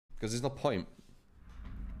Because there's no point.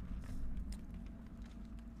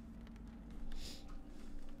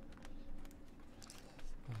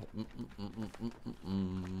 I'm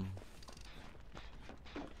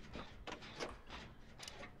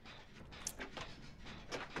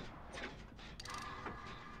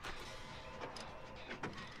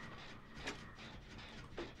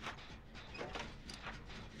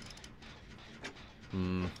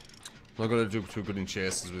not gonna do too good in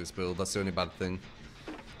chases with this build. That's the only bad thing.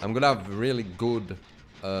 I'm gonna have really good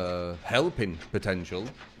helping potential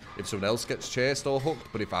if someone else gets chased or hooked,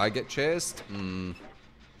 but if I get chased,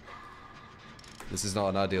 this is not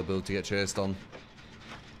an ideal build to get chased on.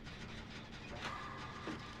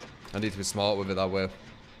 I need to be smart with it that way.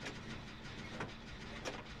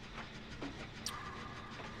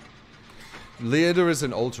 Leader is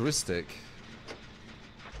an altruistic.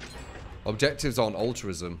 Objectives on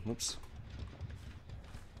altruism. Whoops.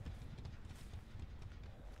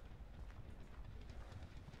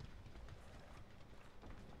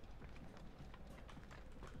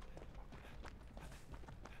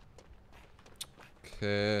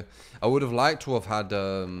 Okay. I would have liked to have had,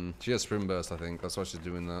 she has Spring Burst, I think. That's why she's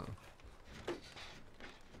doing that.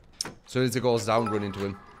 So as it goes down, run into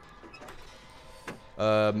him.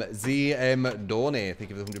 ZM Dorney, thank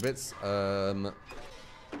you for the 100 bits. The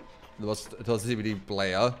most DVD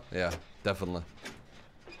player. Yeah, definitely.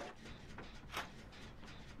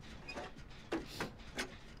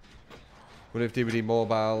 What if DVD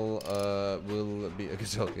mobile will be a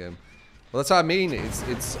console game? Well, that's what I mean.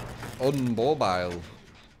 It's on mobile.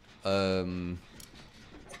 Can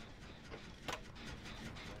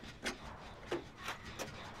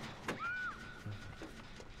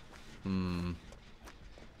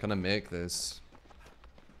I make this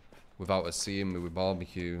without a seeing me with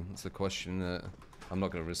barbecue? That's the question. I'm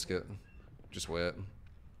not gonna risk it. Just wait.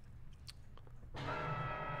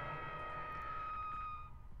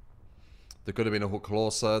 There could have been a hook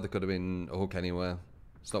closer. There could have been a hook anywhere.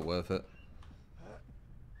 It's not worth it.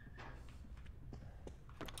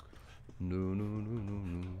 No, no, no,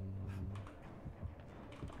 no,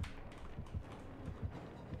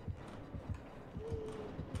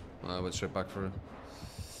 no. I went straight back for it.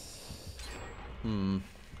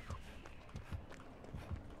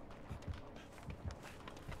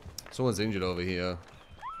 Someone's injured over here.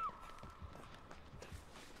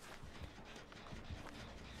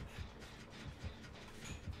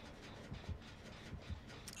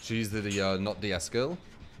 She's the not DS girl?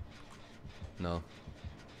 No.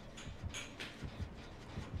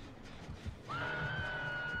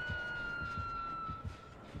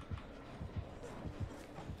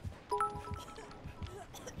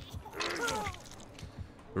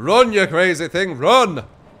 Run, you crazy thing, run!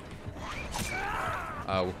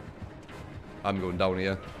 Ow. I'm going down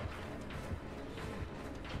here.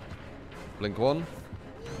 Blink one.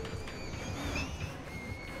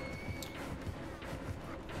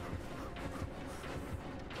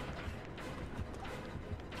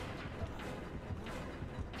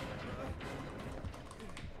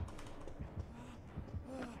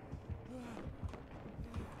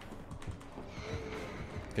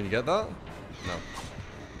 Can you get that? No.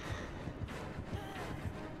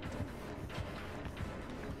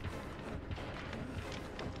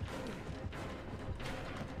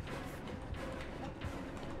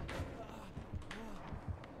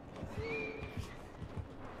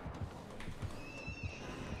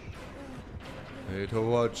 Need to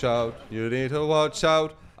watch out, you need to watch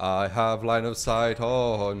out. I have line of sight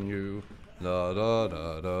on you. Da da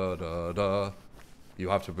da da da da. You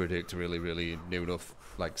have to predict really new enough,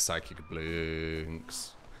 like, psychic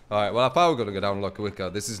blinks. Alright, well, I thought we were gonna go down a lot quicker.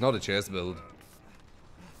 This is not a chase build.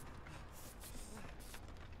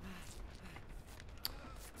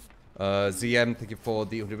 ZM, thank you for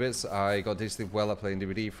the 100 bits. I got this thing well at playing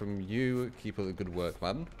DVD from you. Keep up the good work,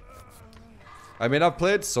 man. I mean, I've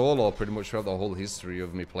played solo pretty much throughout the whole history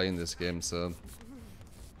of me playing this game, so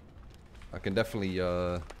I can definitely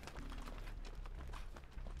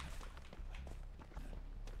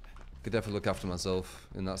look after myself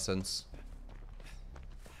in that sense.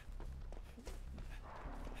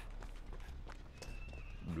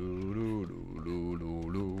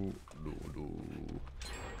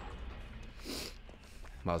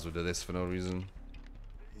 Might as well do this for no reason.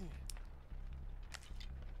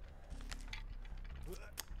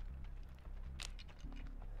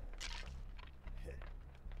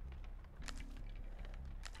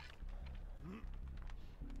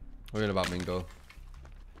 We're in about Mingo.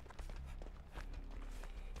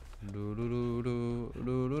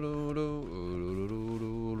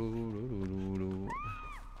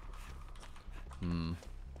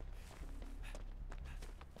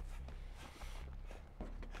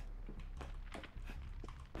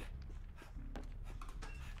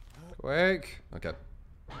 Quick. Okay.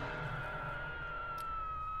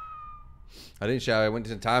 I didn't shower. I went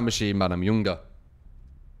to the time machine, man. I'm younger.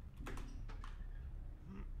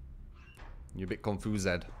 You're a bit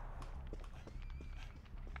confused.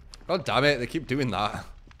 God damn it. They keep doing that.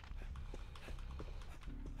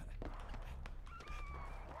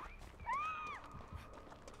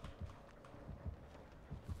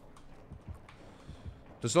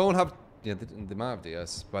 Does no one have... Yeah, they might have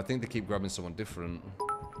DS, but I think they keep grabbing someone different.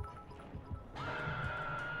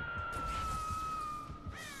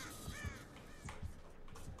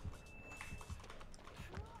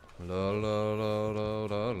 La, la, la, la,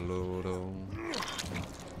 la, la, la.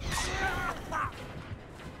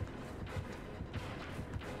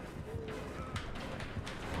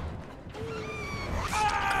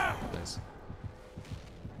 Nice.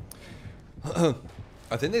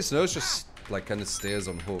 I think this nose just like kind of stays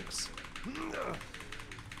on hooks.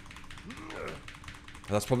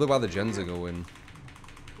 That's probably why the gens are going.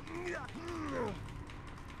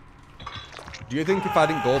 Do you think if I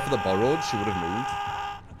didn't go for the borrowed, she would have moved?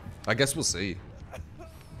 I guess we'll see.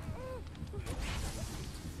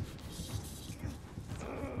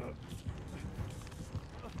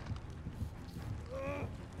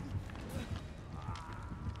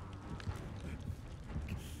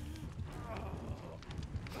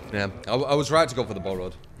 Yeah, I was right to go for the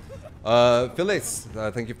borrowed. Phyllis,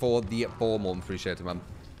 thank you for the 4 months. Appreciate it, man.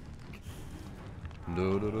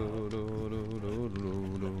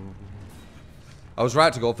 I was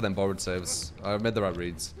right to go for them borrowed saves. I made the right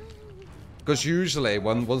reads. Because usually,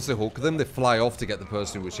 once they hook them, they fly off to get the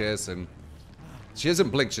person who was chasing. She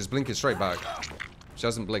hasn't blinked. She's blinking straight back. She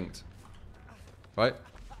hasn't blinked. Right?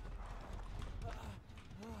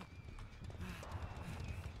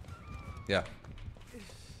 Yeah.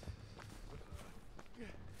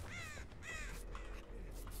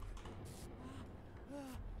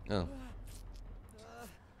 Oh.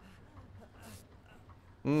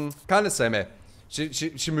 Kind of same.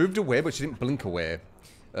 She moved away, but she didn't blink away.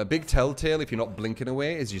 A big telltale if you're not blinking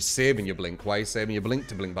away is you're saving your blink. Why are you saving your blink?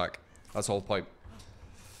 To blink back. That's the whole point.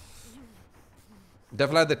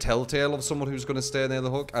 Definitely had the telltale of someone who's going to stay near the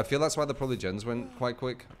hook. I feel that's why the probably gens went quite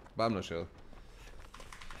quick, but I'm not sure.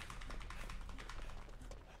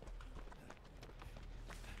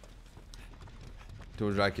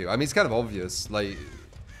 To drag you. I mean, it's kind of obvious. Like,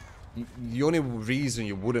 the only reason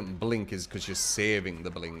you wouldn't blink is because you're saving the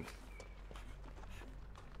blink.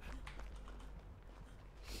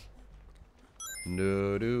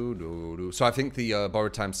 No. So I think the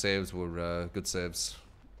borrowed time saves were good saves.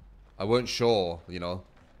 I weren't sure, you know,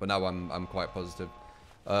 but now I'm quite positive.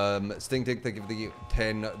 Sting Dick, thank you for the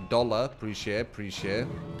 $10. Appreciate.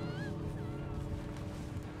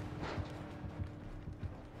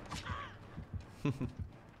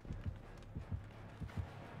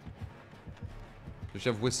 Does she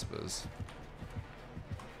have whispers?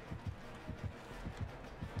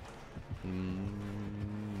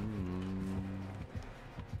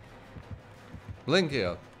 Blink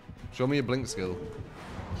here. Show me your blink skill.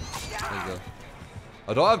 There you go.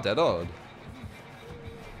 I don't have dead hard.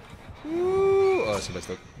 Ooh. Oh, she messed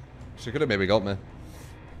up. She could have maybe got me.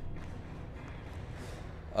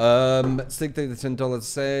 Stick the $10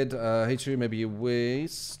 said, hate you, maybe you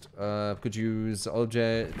waste. Could use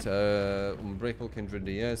object, unbreakable kindred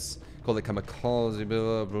DS. Call it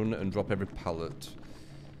kamikaze, run and drop every pallet.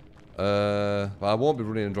 Well, I won't be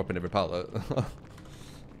running and dropping every pallet.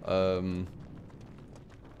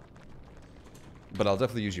 But I'll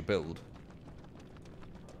definitely use your build.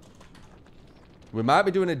 We might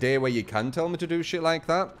be doing a day where you can tell me to do shit like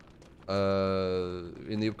that.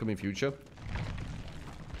 In the upcoming future.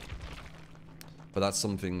 But that's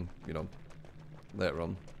something, you know, later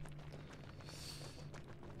on.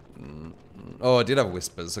 Oh, I did have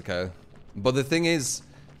whispers, okay. But the thing is,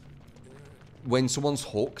 when someone's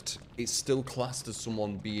hooked, it's still classed as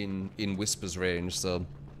someone being in whispers range, so you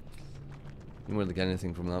don't really get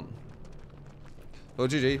anything from that. Oh,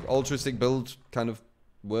 GG. Altruistic build kind of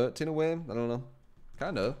worked in a way. I don't know.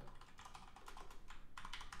 Kind of.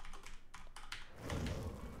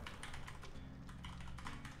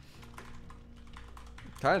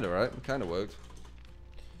 Kind of, right? Kind of worked.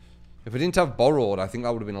 If we didn't have borrowed, I think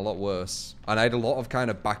that would have been a lot worse. And I had a lot of kind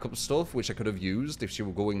of backup stuff, which I could have used if she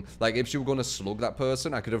were going... Like, if she were going to slug that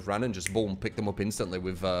person, I could have ran and just, boom, picked them up instantly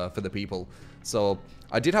with for the people. So,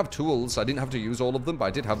 I did have tools. I didn't have to use all of them, but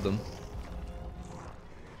I did have them.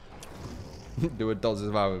 Do a does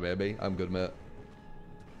of hour, baby. I'm good, mate.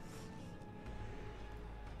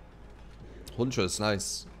 Huntress,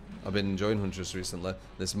 nice. I've been enjoying Huntress recently.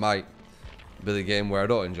 This might be the game where I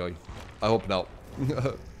don't enjoy. I hope not.